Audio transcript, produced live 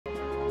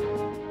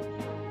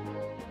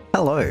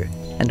Hello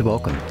and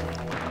welcome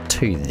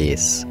to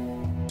this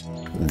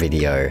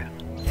video.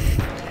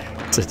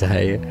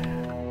 Today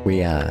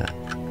we are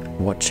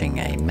watching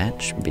a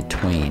match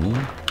between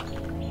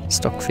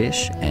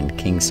Stockfish and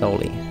King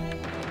Soli.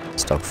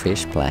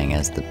 Stockfish playing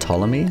as the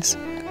Ptolemies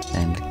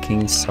and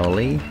King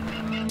Soli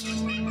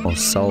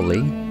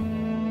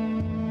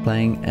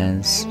playing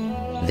as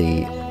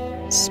the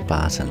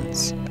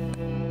Spartans.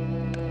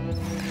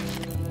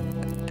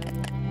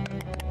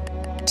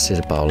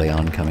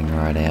 Citaboleon coming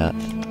right out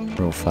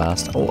real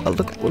fast. Oh,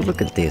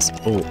 look at this.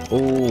 Oh,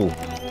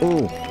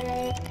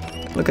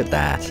 look at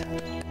that.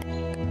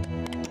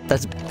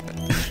 That's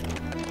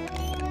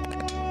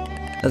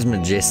that's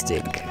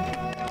majestic.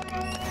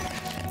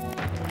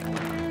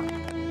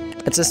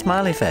 It's a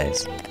smiley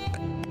face.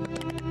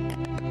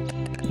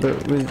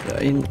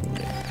 But you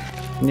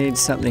need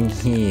something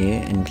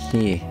here and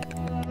here.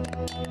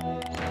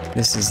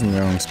 This is in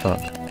the wrong spot.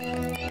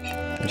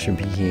 It should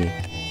be here.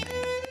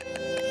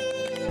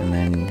 And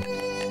then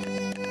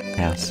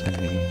house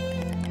over here.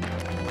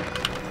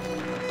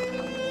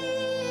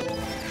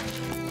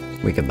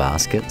 Wicker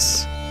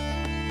baskets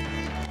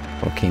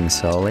for King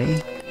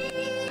Soli.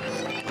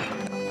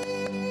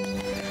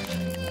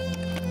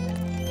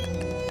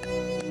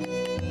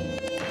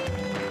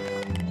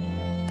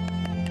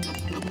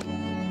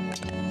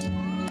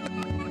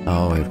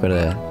 Oh, we've got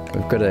a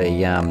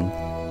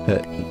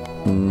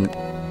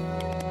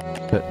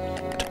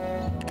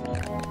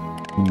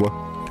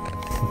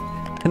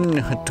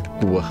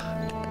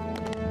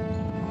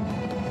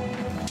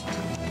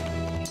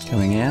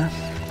coming out,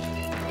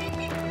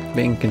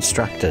 being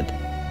constructed.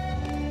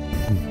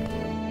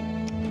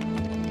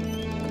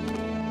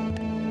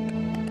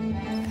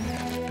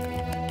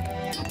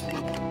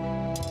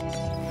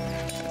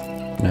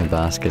 No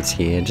baskets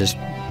here, just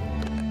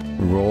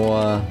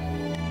raw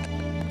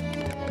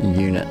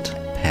unit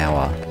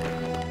power.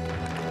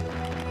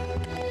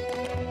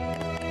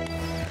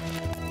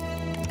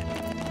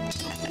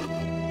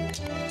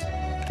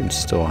 Good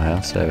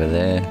storehouse over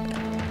there.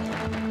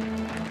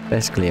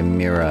 Basically a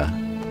mirror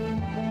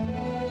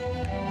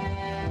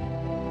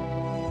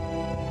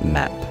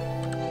map.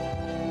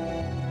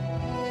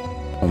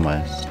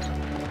 Almost.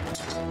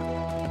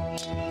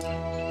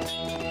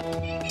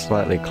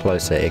 Slightly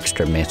closer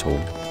extra metal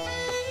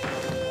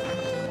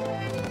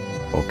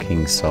for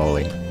King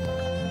Soli.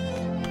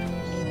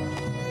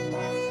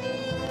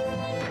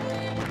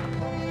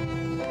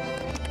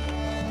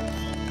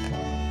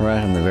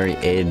 Right on the very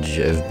edge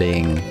of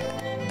being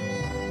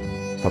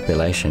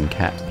population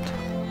capped.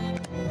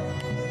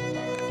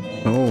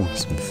 Oh,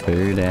 some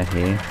food out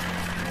here.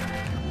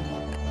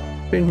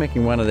 Been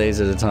making one of these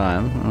at a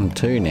time. I'm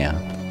two now.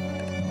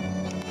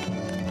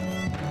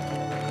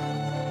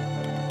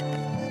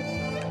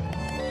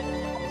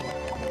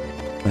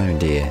 Oh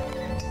dear.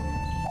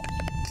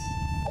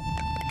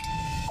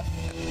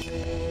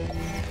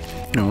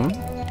 Oh,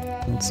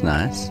 that's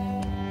nice.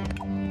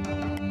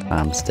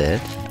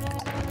 Farmstead.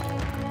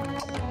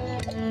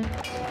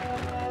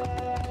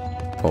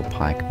 For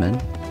pikemen.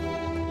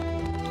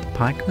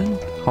 Pikemen?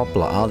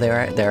 Hoplite. Oh,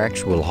 they're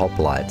actual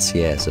hoplites.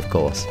 Yes, of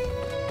course.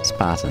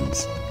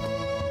 Spartans.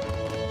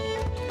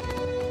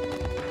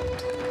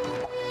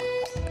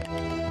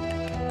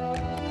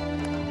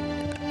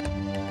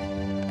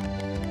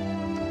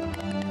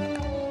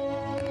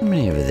 How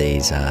many of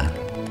these are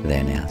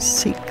there now?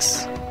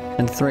 6.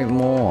 And 3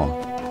 more.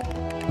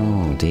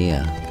 Oh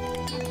dear.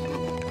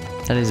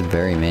 That is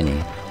very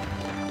many.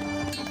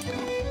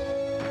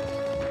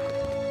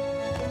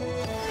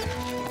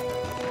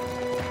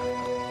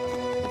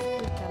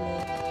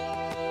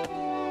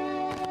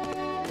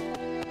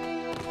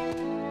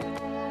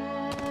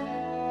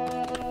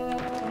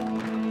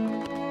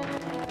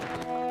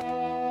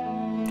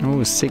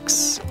 Oh,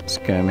 6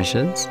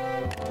 skirmishers.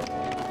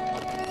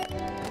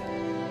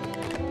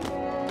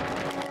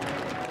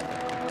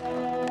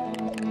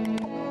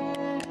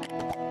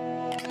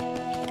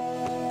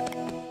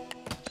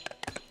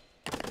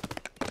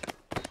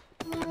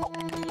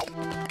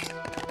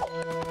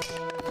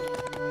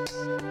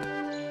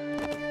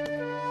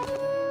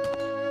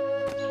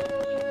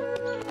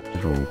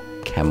 Little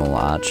camel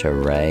archer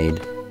raid.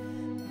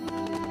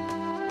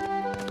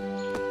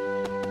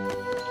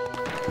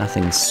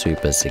 Nothing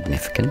super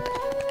significant.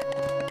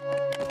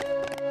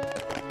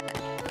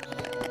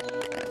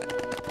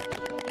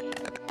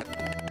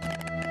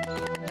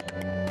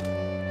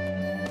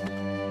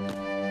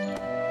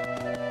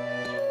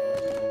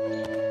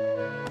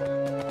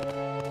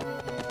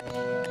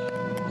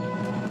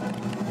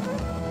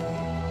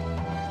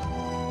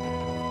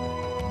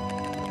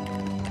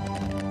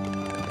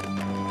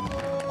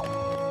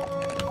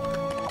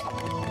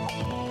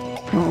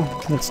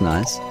 Oh, that's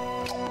nice.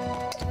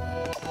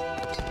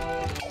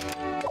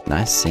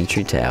 Nice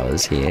sentry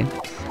towers here.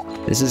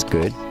 This is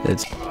good.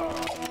 It's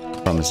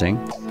promising.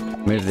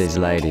 Move these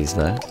ladies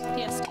though.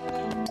 Yes.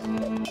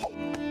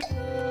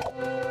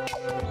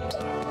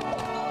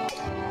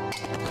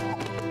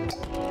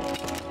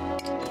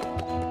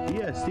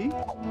 EST?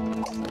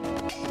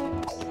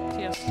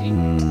 TST.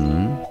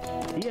 Hmm.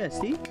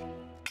 EST?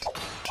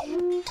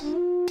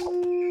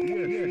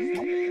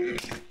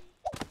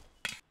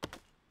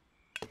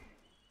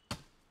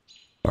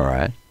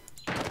 Alright.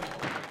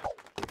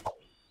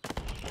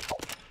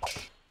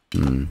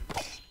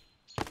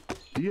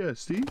 Yeah,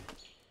 see?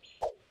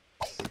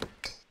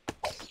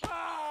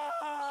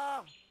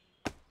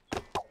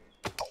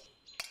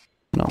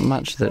 Not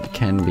much that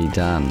can be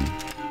done.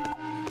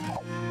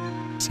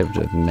 Except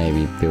of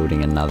maybe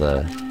building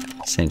another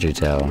sentry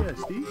tower. Yeah,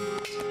 see?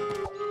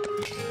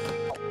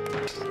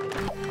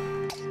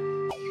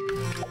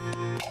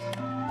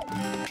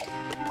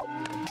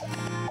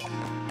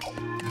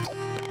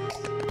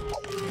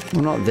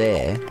 Well, not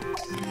there.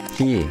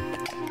 Here.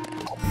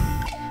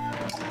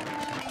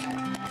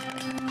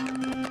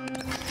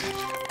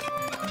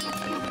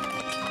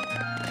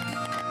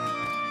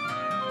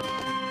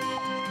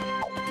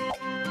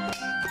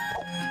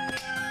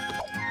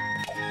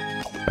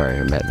 Sorry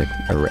about the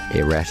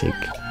erratic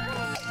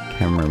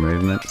camera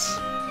movements.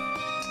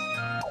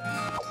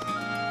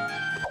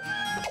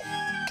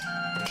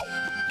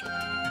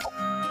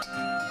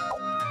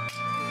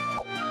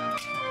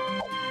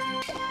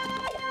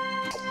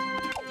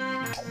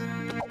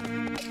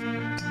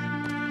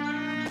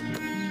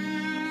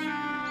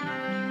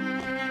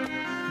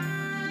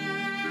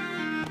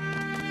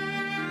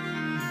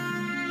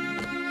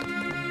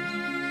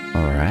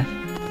 Alright.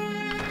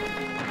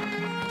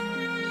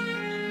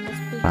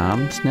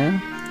 Farms now?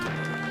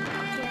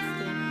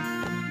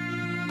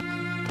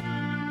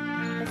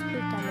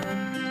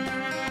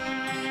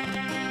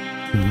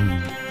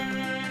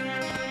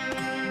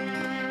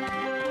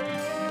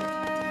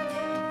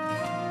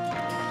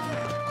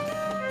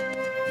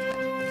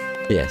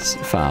 Yes,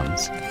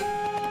 farms.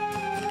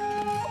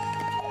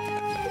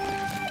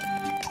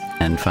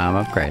 And farm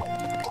upgrade.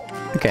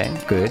 Okay,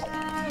 good.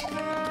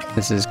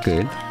 This is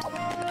good.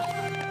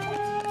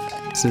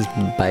 This is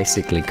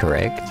basically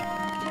correct.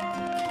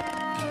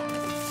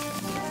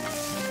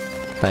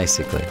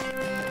 Basically.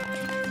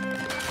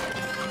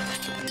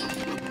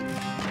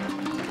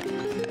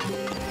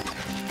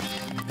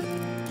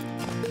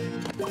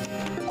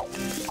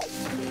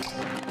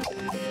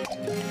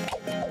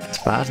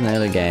 Spartan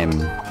early game.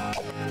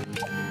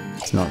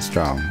 It's not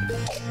strong.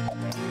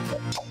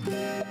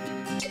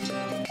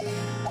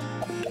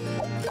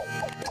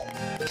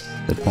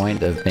 The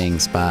point of being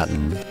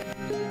Spartan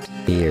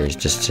here is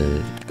just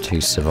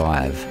to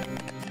survive.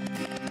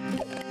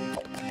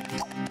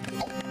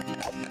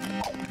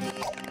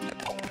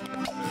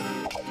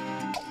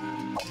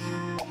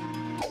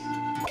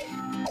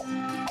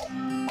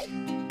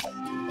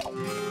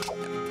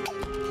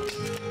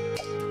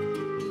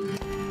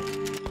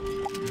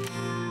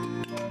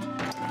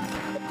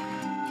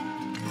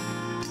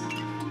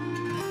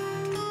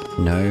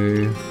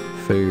 No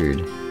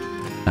food.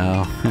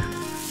 Oh,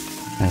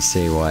 I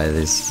see why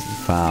this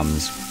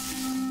farm's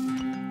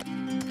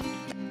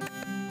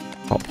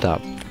popped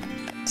up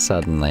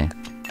suddenly.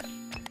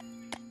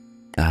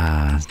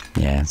 Ah,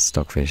 yeah,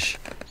 Stockfish.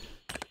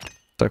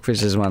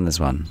 Stockfish has won this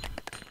one.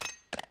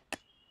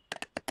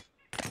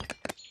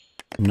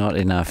 Not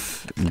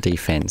enough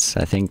defense.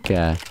 I think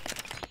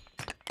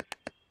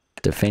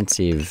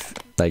defensive,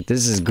 like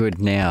this is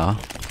good now,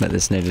 but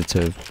this needed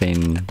to have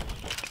been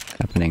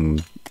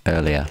happening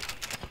earlier.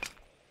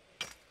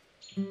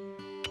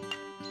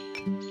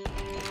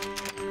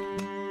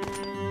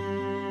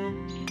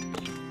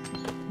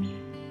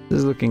 This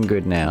is looking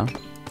good now,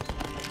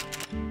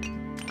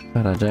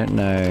 but I don't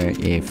know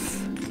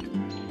if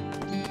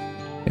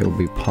it will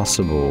be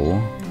possible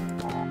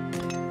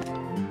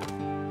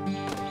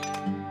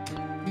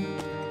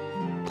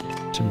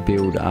to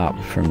build up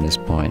from this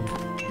point.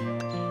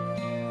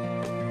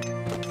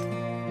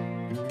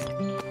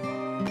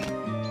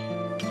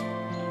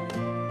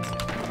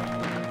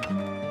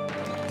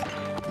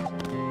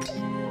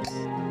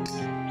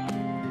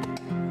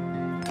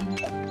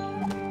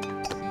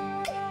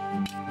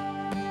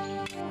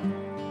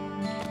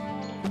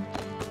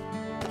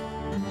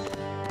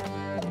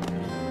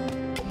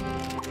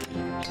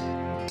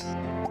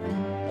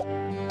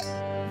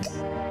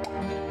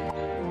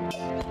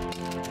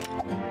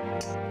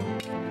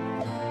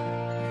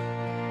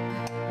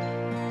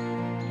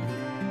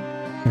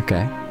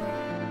 Okay.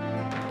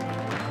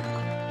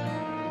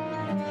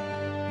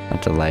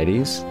 Bunch of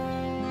ladies.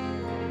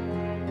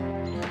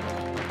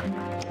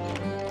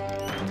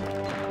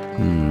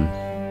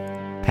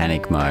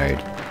 Panic mode.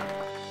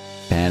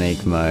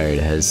 Panic mode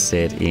has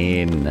set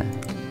in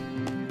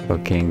for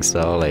King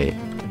Sully.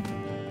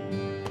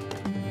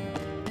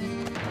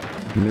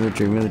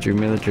 Military, military,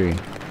 military.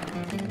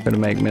 Gotta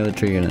make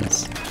military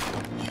units.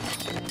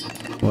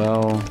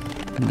 Well,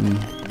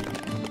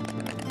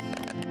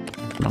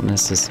 not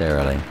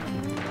necessarily.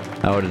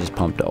 I would have just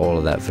pumped all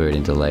of that food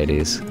into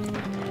ladies.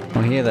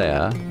 Well, here they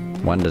are,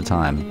 one at a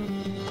time.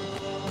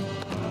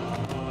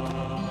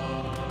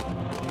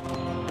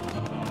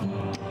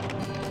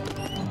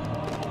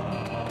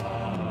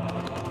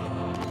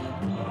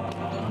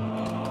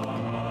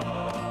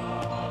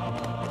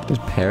 Is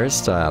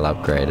peristyle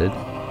upgraded?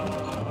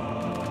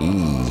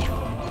 Eee.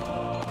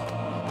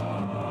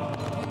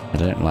 I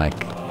don't like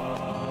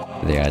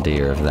the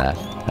idea of that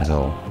at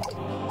all.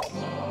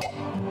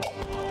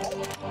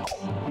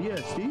 Yeah,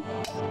 see?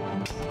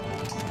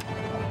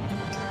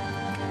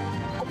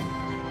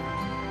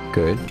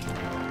 Good.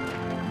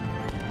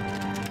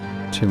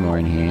 2 more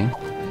in here.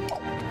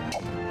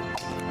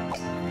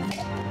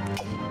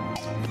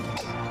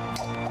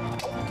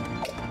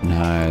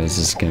 No, this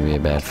is going to be a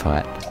bad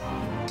fight.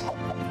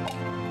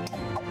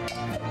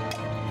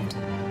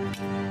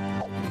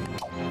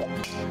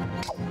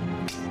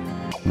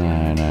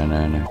 No, no,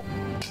 no, no.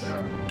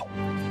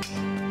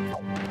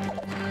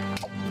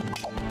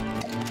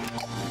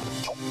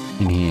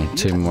 In here,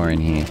 2 more in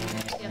here.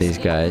 These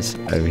guys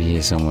over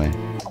here somewhere.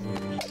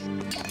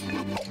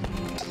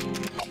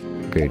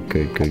 Good,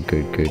 good, good,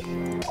 good, good.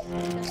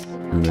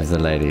 Remove the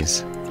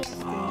ladies.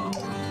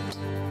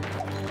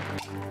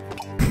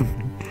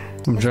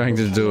 I'm trying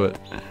to do it.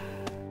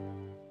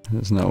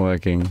 It's not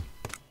working.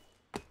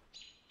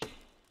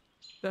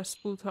 Das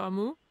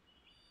Ptolemies.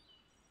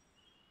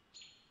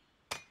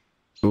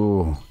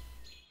 Ooh.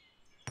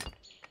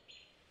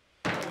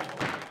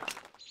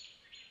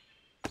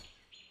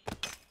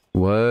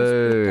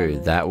 Whoa,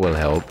 that will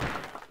help.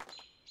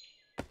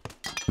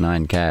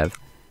 9 cav.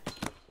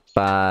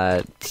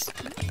 But...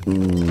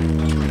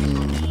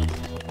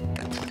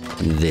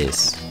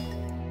 this.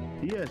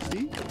 Yeah,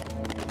 see?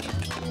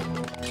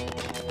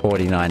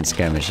 49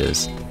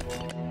 skirmishes.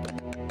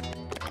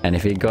 And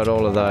if he got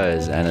all of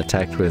those and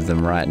attacked with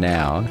them right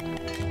now,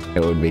 it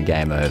would be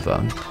game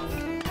over.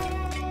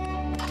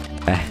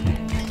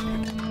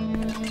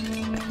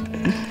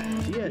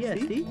 Yeah,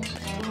 see?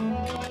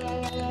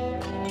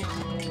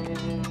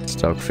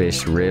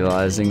 Stockfish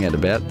realizing at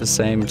about the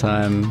same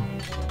time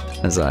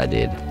as I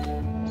did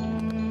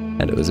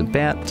that it was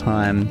about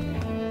time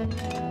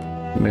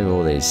to move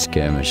all these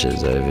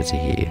skirmishes over to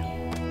here.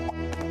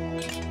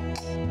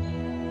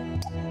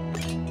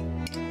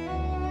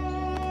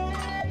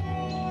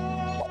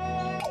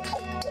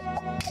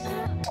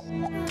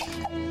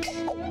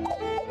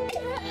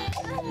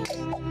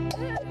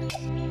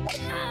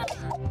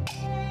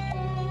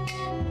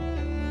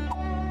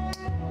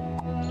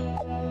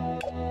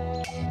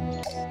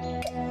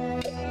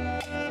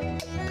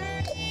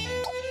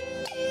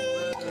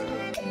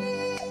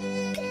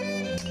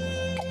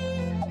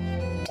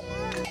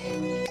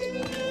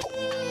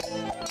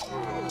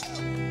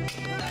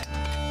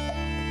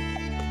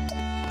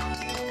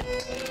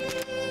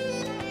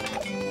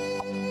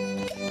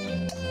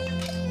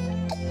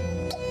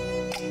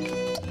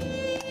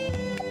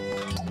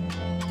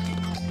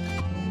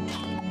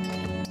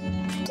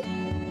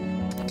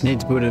 Need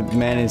to put a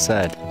man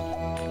inside.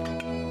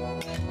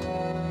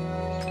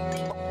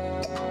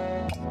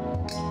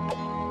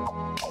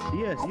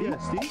 Yes, see?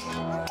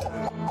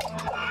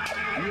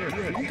 Yeah,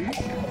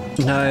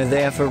 see? No,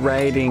 they're for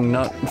raiding,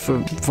 not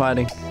for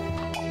fighting.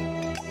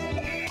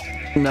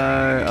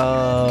 No,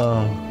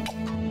 oh.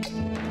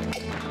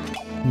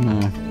 No.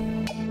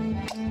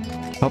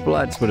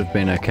 Hoplites would have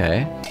been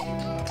okay.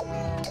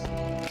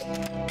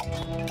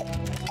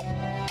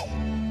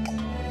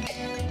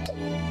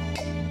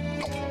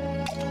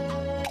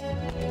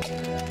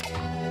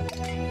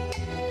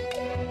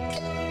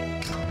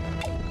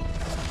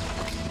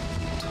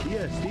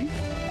 Yeah, see?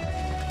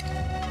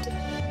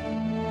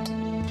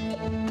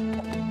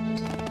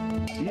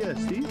 Yeah,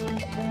 see?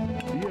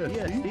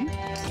 Yeah, see?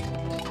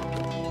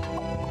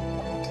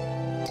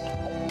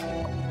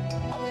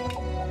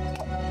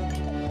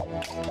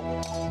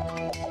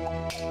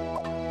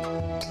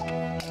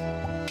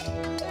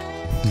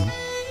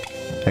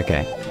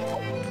 Okay.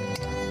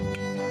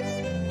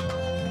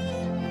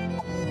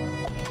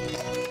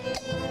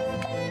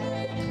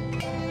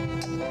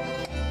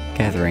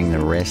 Gathering the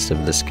rest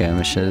of the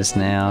skirmishers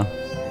now.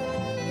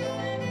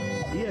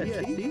 Yeah,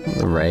 see?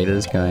 The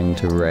raiders going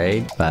to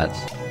raid, but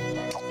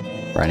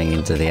running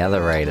into the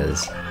other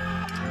raiders.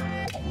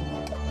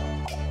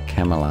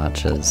 Camel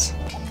archers.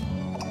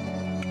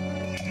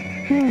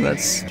 Oh,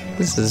 this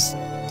is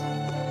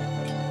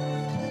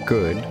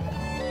good.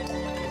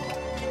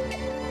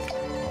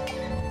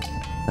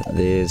 But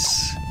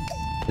this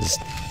is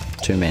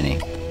too many.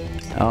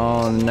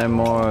 Oh, no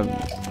more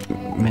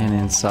men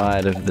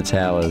inside of the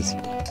towers.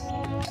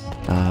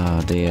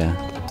 Oh dear.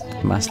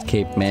 Must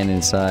keep men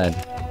inside.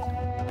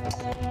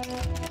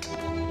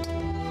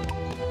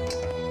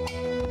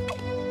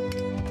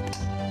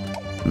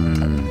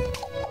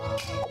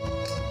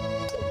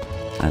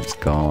 That's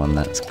gone,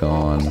 that's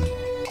gone.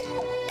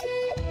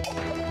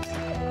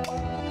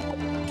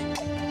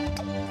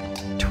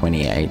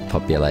 28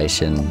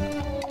 population.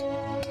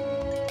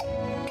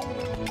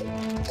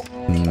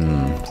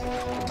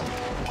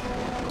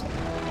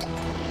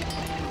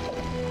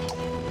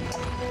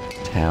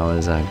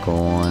 Towers are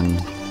gone.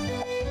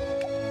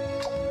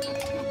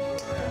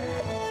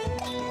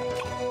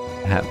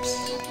 Perhaps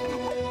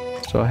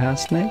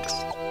storehouse next?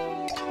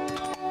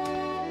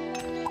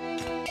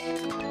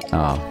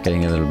 Oh,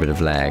 getting a little bit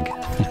of lag.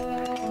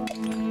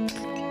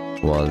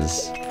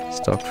 Was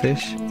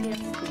Stockfish.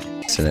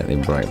 Accidentally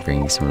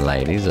bringing some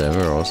ladies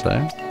over also.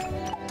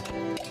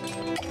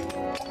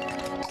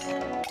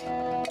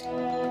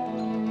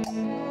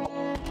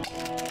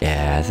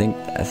 Yeah, I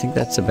think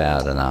that's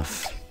about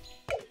enough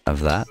of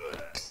that.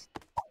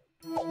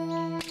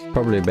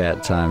 Probably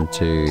about time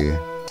to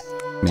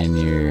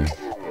Menu,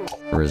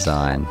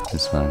 resign,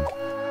 this one.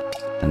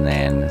 And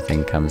then the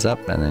thing comes up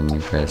and then you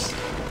press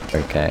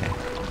OK.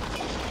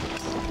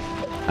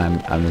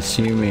 I'm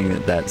assuming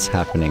that that's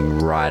happening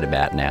right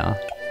about now.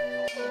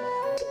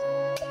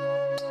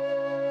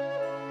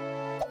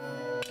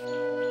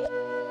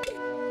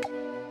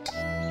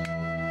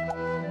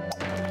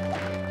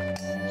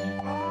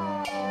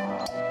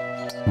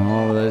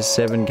 Oh, those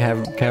 7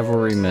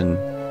 cavalrymen.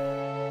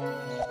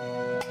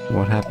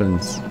 What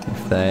happens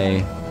if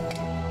they...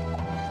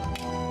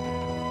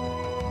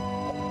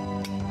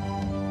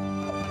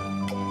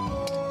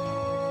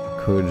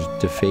 could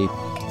defeat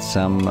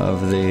some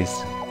of these?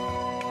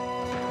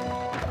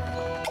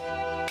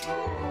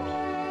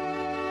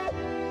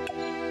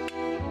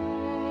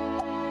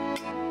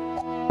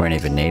 Won't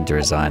even need to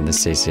resign, the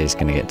CC is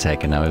going to get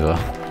taken over.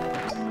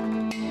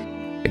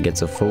 It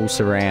gets a full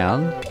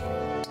surround.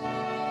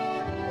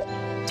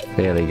 It's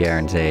fairly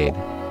guaranteed.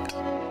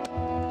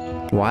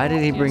 Why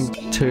did he bring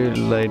 2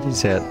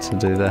 ladies out to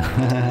do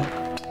that?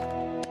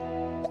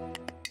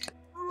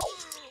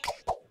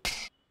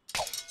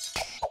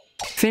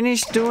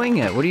 Finish doing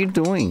it. What are you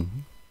doing?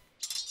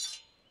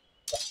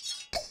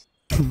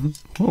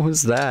 What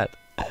was that?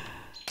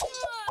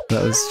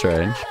 That was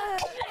strange.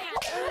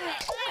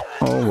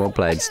 Oh, well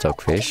played,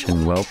 Stockfish,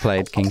 and well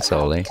played, King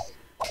Soli.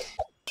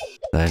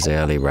 Those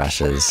early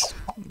rushes.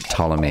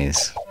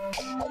 Ptolemies.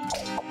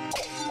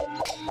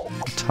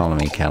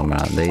 Ptolemy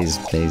Kalmar. These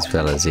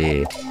fellas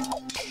here.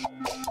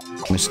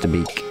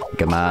 Mustabik,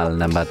 Gamal,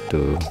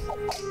 Nambatu.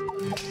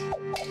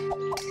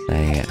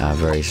 They are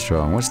very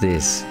strong. What's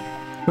this?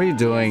 What are you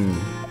doing?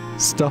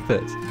 Stop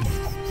it.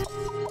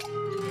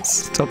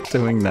 Stop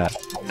doing that.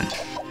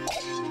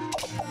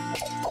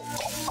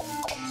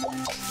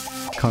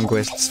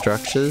 Conquest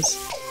structures.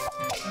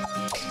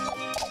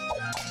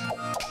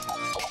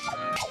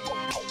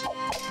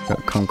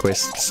 Got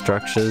conquest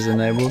structures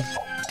enabled.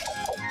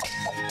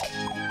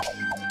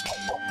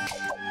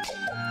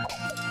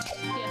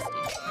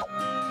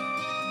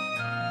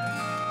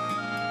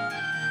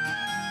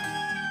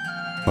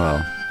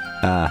 Well,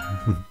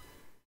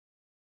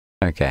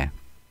 okay.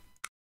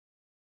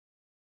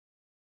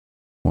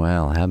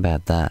 Well, how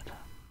about that?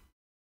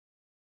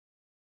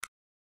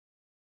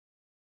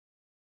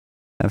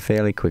 A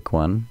fairly quick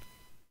one,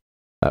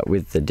 but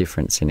with the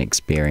difference in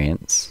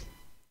experience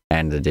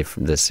and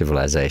the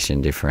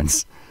civilization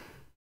difference.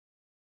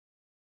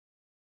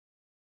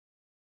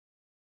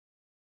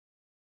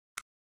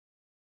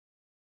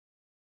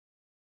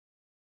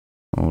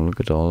 Oh, look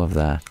at all of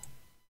that.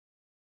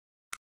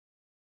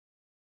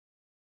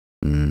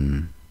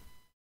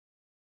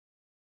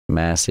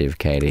 Massive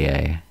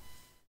KDA.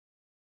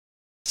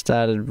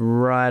 Started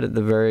right at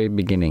the very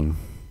beginning.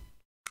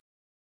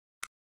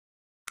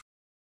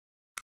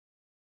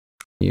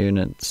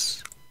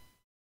 Units,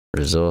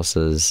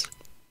 resources,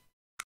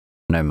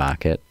 no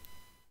market,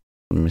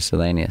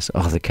 miscellaneous.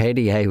 Oh, the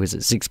KDA was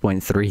at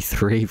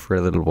 6.33 for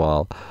a little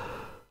while.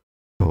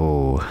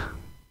 Oh.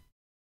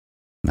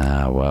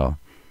 Well.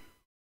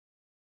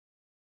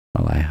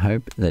 Well, I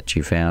hope that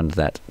you found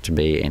that to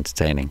be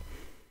entertaining.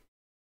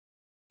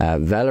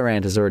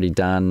 Valorant has already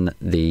done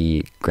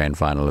the grand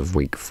final of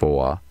week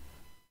 4.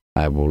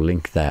 I will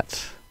link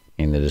that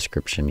in the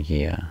description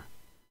here.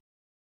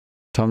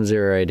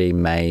 Tom0AD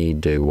may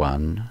do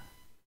one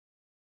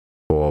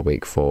for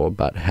week 4,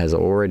 but has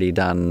already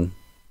done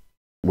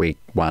week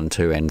 1,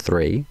 2, and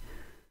 3.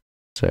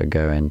 So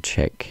go and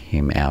check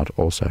him out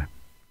also.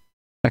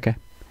 Okay.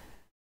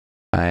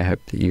 I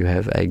hope that you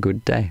have a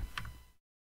good day.